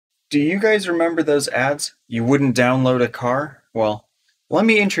Do you guys remember those ads? You wouldn't download a car? Well, let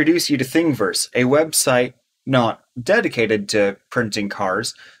me introduce you to Thingiverse, a website not dedicated to printing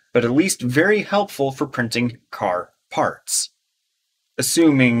cars, but at least very helpful for printing car parts.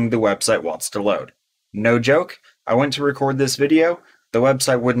 Assuming the website wants to load. No joke, I went to record this video, the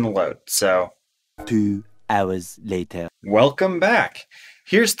website wouldn't load, so... 2 hours later. Welcome back!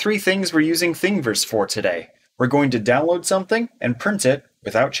 Here's 3 things we're using Thingiverse for today. We're going to download something and print it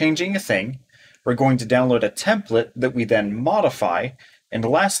without changing a thing. We're going to download a template that we then modify. And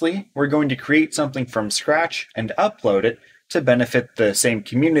lastly, we're going to create something from scratch and upload it to benefit the same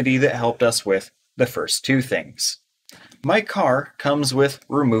community that helped us with the first 2 things. My car comes with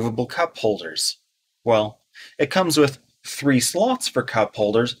removable cup holders. Well, it comes with 3 slots for cup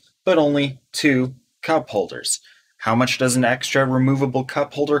holders, but only 2 cup holders. How much does an extra removable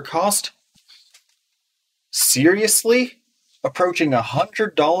cup holder cost? Seriously? Approaching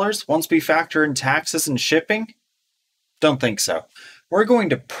 $100 once we factor in taxes and shipping? Don't think so. We're going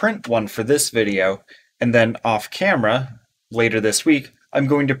to print one for this video, and then off camera, later this week, I'm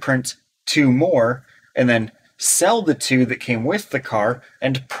going to print 2 more, and then sell the 2 that came with the car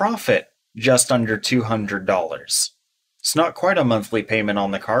and profit just under $200. It's not quite a monthly payment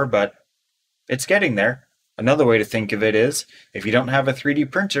on the car, but it's getting there. Another way to think of it is, if you don't have a 3D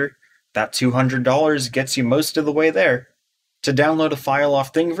printer, that $200 gets you most of the way there. To download a file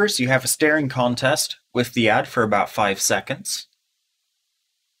off Thingiverse, you have a staring contest with the ad for about 5 seconds.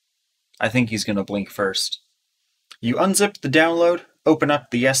 I think he's going to blink first. You unzip the download, open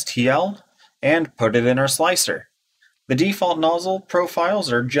up the STL, and put it in our slicer. The default nozzle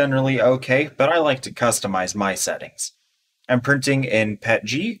profiles are generally okay, but I like to customize my settings. I'm printing in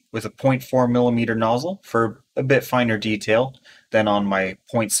PETG with a 0.4mm nozzle for a bit finer detail than on my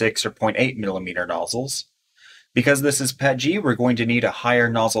 0.6 or 0.8mm nozzles. Because this is PETG, we're going to need a higher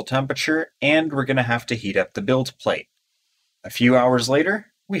nozzle temperature, and we're going to have to heat up the build plate. A few hours later,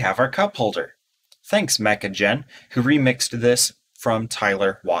 we have our cup holder. Thanks MechaGen, who remixed this from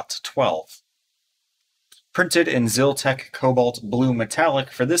Tyler Watt 12. Printed in Ziltech Cobalt Blue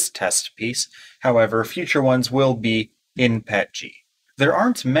Metallic for this test piece, however, future ones will be in PETG. There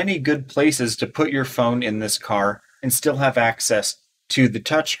aren't many good places to put your phone in this car and still have access to the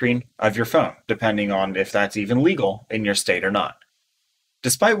touchscreen of your phone, depending on if that's even legal in your state or not.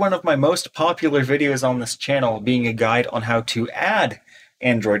 Despite one of my most popular videos on this channel being a guide on how to add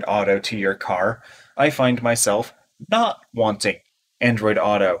Android Auto to your car, I find myself not wanting Android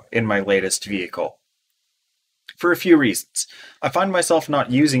Auto in my latest vehicle. For a few reasons. I find myself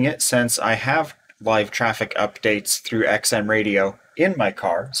not using it since I have live traffic updates through XM radio in my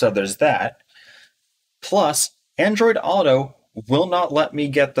car, so there's that. Plus, Android Auto will not let me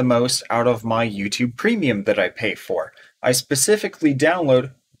get the most out of my YouTube Premium that I pay for. I specifically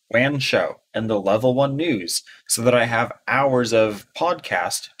download WAN Show and the Level 1 News so that I have hours of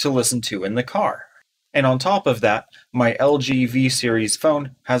podcast to listen to in the car. And on top of that, my LG V series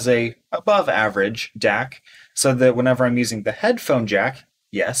phone has a above average DAC, so that whenever I'm using the headphone jack,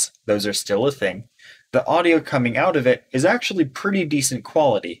 yes, those are still a thing, the audio coming out of it is actually pretty decent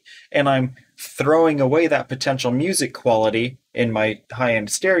quality, and I'm throwing away that potential music quality in my high-end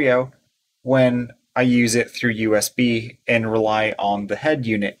stereo when I use it through USB and rely on the head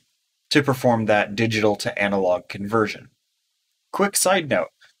unit to perform that digital to analog conversion. Quick side note,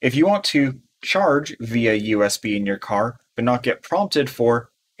 if you want to charge via USB in your car but not get prompted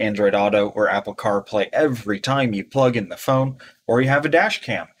for Android Auto or Apple CarPlay every time you plug in the phone, or you have a dash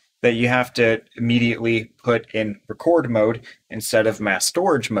cam that you have to immediately put in record mode instead of mass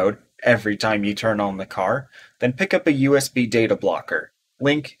storage mode every time you turn on the car, then pick up a USB data blocker.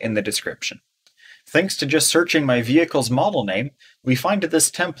 Link in the description. Thanks to just searching my vehicle's model name, we find this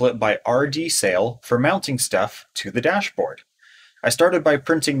template by RD Sale for mounting stuff to the dashboard. I started by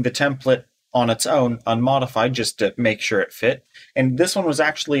printing the template on its own, unmodified, just to make sure it fit, and this one was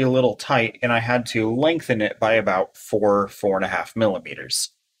actually a little tight, and I had to lengthen it by about 4.5 millimeters.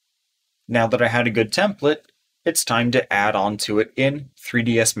 Now that I had a good template, it's time to add on to it in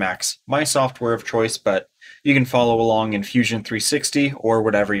 3ds Max, my software of choice, but you can follow along in Fusion 360 or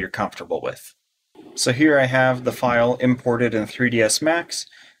whatever you're comfortable with. So here I have the file imported in 3ds Max,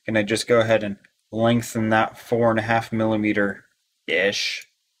 and I just go ahead and lengthen that 4.5mm-ish.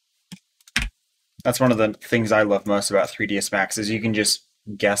 That's one of the things I love most about 3ds Max, is you can just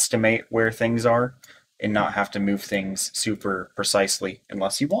guesstimate where things are and not have to move things super precisely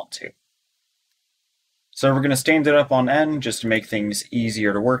unless you want to. So we're going to stand it up on end just to make things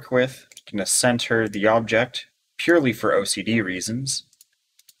easier to work with. I'm going to center the object purely for OCD reasons.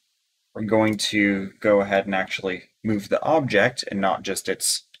 We're going to go ahead and actually move the object and not just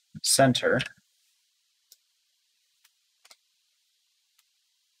its center.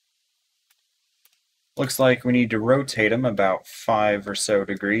 Looks like we need to rotate him about 5 or so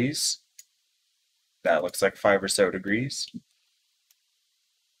degrees. That looks like 5 or so degrees.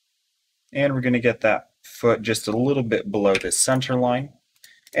 And we're going to get that foot just a little bit below this center line.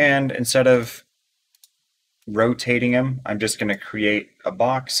 And instead of rotating him, I'm just going to create a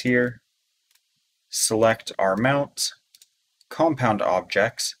box here, select our mount, compound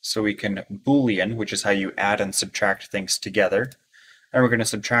objects, so we can Boolean, which is how you add and subtract things together. And we're going to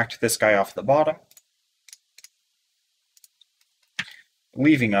subtract this guy off the bottom,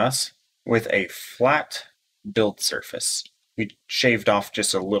 leaving us with a flat build surface. We shaved off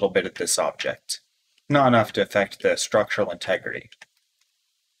just a little bit of this object, not enough to affect the structural integrity.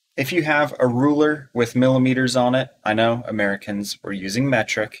 If you have a ruler with millimeters on it, I know Americans were using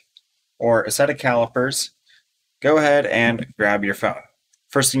metric, or a set of calipers, go ahead and grab your phone.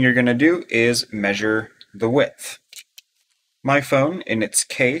 First thing you're going to do is measure the width. My phone, in its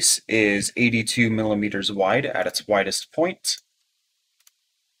case, is 82 millimeters wide at its widest point,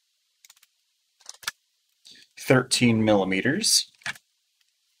 13 millimeters.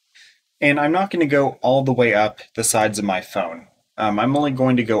 And I'm not going to go all the way up the sides of my phone. I'm only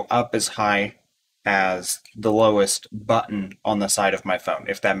going to go up as high as the lowest button on the side of my phone,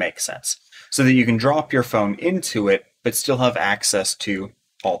 if that makes sense, so that you can drop your phone into it, but still have access to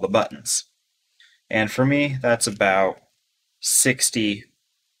all the buttons. And for me, that's about 60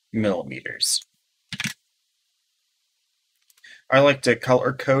 millimeters. I like to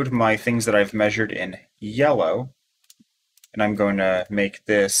color code my things that I've measured in yellow, and I'm going to make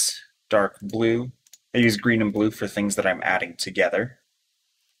this dark blue. I use green and blue for things that I'm adding together.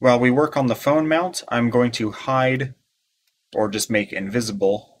 While we work on the phone mount, I'm going to hide or just make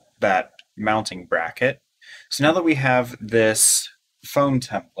invisible that mounting bracket. So now that we have this phone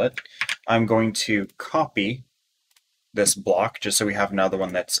template, I'm going to copy this block just so we have another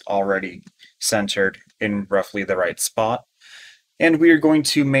one that's already centered in roughly the right spot. And we are going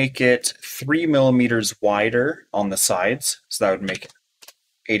to make it 3 millimeters wider on the sides, so that would make it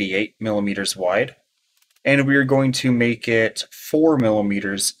 88 millimeters wide. And we are going to make it 4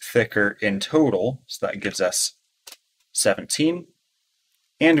 millimeters thicker in total, so that gives us 17.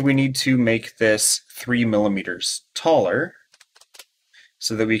 And we need to make this 3 millimeters taller,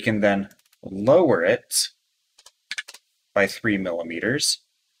 so that we can then lower it by 3 millimeters.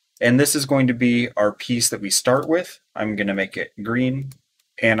 And this is going to be our piece that we start with. I'm going to make it green,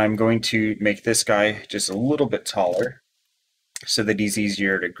 and I'm going to make this guy just a little bit taller so that he's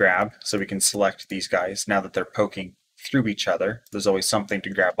easier to grab, so we can select these guys now that they're poking through each other. There's always something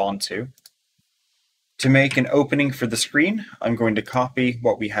to grab onto. To make an opening for the screen, I'm going to copy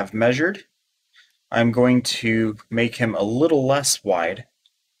what we have measured. I'm going to make him a little less wide,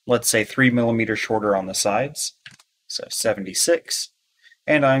 let's say 3 millimeters shorter on the sides, so 76.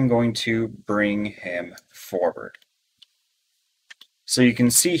 And I'm going to bring him forward. So you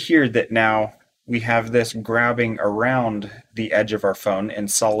can see here that now we have this grabbing around the edge of our phone and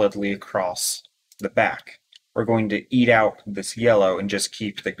solidly across the back. We're going to eat out this yellow and just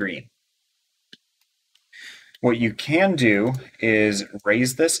keep the green. What you can do is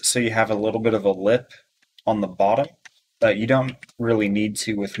raise this so you have a little bit of a lip on the bottom, but you don't really need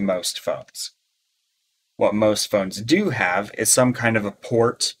to with most phones. What most phones do have is some kind of a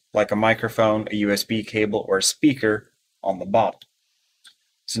port, like a microphone, a USB cable, or a speaker on the bottom.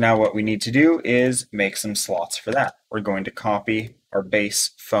 So now what we need to do is make some slots for that. We're going to copy our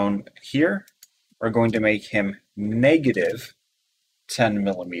base phone here. We're going to make him negative 10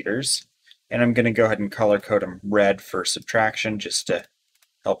 millimeters. And I'm going to go ahead and color code him red for subtraction, just to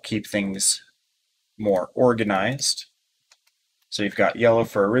help keep things more organized. So you've got yellow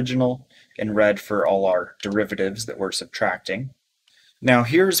for original and red for all our derivatives that we're subtracting. Now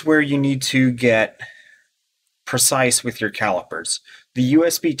here's where you need to get precise with your calipers. The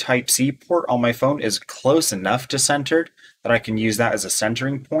USB Type-C port on my phone is close enough to centered that I can use that as a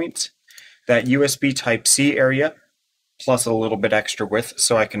centering point. That USB Type-C area plus a little bit extra width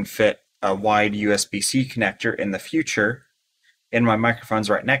so I can fit a wide USB-C connector in the future, and my microphone's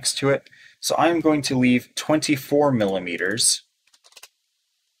right next to it. So I'm going to leave 24 millimeters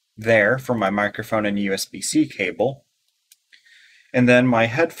there for my microphone and USB-C cable. And then my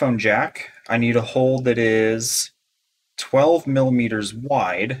headphone jack, I need a hole that is 12 millimeters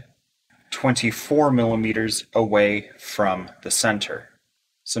wide, 24 millimeters away from the center.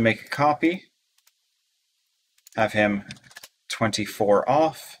 So make a copy, have him 24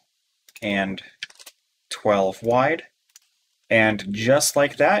 off and 12 wide. And just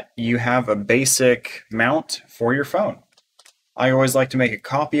like that, you have a basic mount for your phone. I always like to make a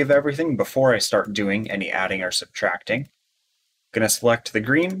copy of everything before I start doing any adding or subtracting. Going to select the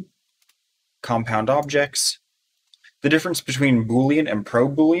green, compound objects. The difference between Boolean and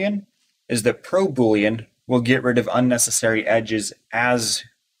pro-Boolean is that pro-Boolean will get rid of unnecessary edges as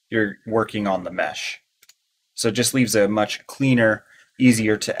you're working on the mesh. So it just leaves a much cleaner,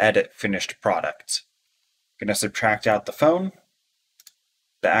 easier to edit finished product. I'm going to subtract out the phone,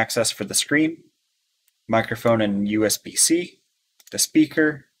 the access for the screen, microphone and USB-C, the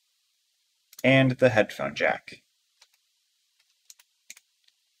speaker, and the headphone jack.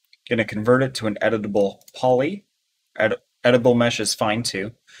 Going to convert it to an editable poly. Editable mesh is fine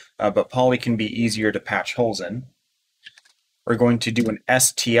too, but poly can be easier to patch holes in. We're going to do an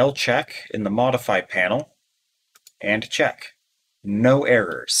STL check in the modify panel, and check. No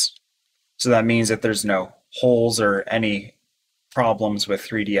errors. So that means that there's no holes or any problems with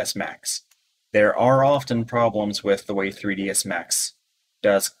 3ds Max. There are often problems with the way 3ds Max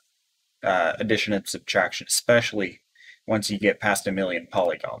does addition and subtraction, especially once you get past 1 million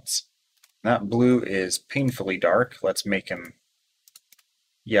polygons. That blue is painfully dark. Let's make him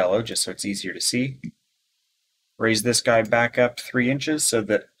yellow just so it's easier to see. Raise this guy back up 3 inches so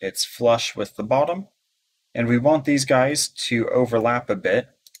that it's flush with the bottom. And we want these guys to overlap a bit.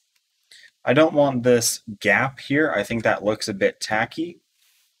 I don't want this gap here. I think that looks a bit tacky.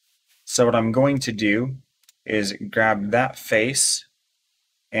 So what I'm going to do is grab that face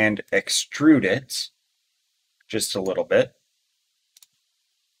and extrude it just a little bit.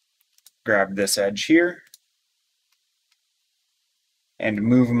 Grab this edge here and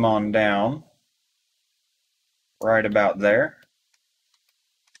move them on down right about there.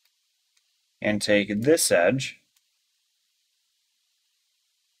 And take this edge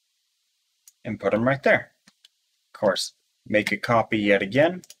and put them right there. Of course, make a copy yet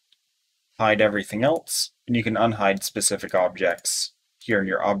again, hide everything else, and you can unhide specific objects here in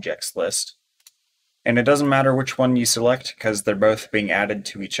your objects list. And it doesn't matter which one you select because they're both being added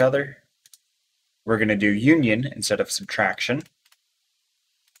to each other. We're going to do union instead of subtraction.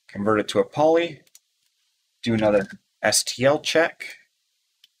 Convert it to a poly, do another STL check.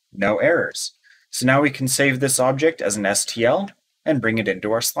 No errors. So now we can save this object as an STL and bring it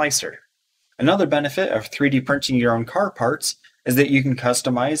into our slicer. Another benefit of 3D printing your own car parts is that you can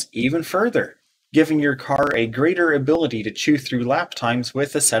customize even further, giving your car a greater ability to chew through lap times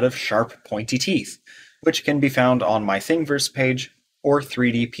with a set of sharp, pointy teeth, which can be found on my Thingiverse page or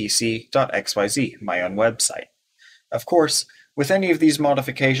 3dpc.xyz, my own website. Of course, with any of these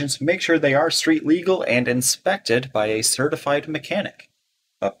modifications, make sure they are street legal and inspected by a certified mechanic.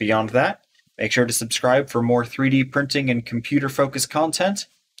 But beyond that, make sure to subscribe for more 3D printing and computer-focused content.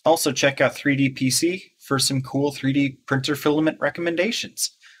 Also check out 3dpc for some cool 3D printer filament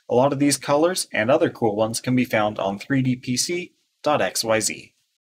recommendations. A lot of these colors and other cool ones can be found on 3dpc.xyz.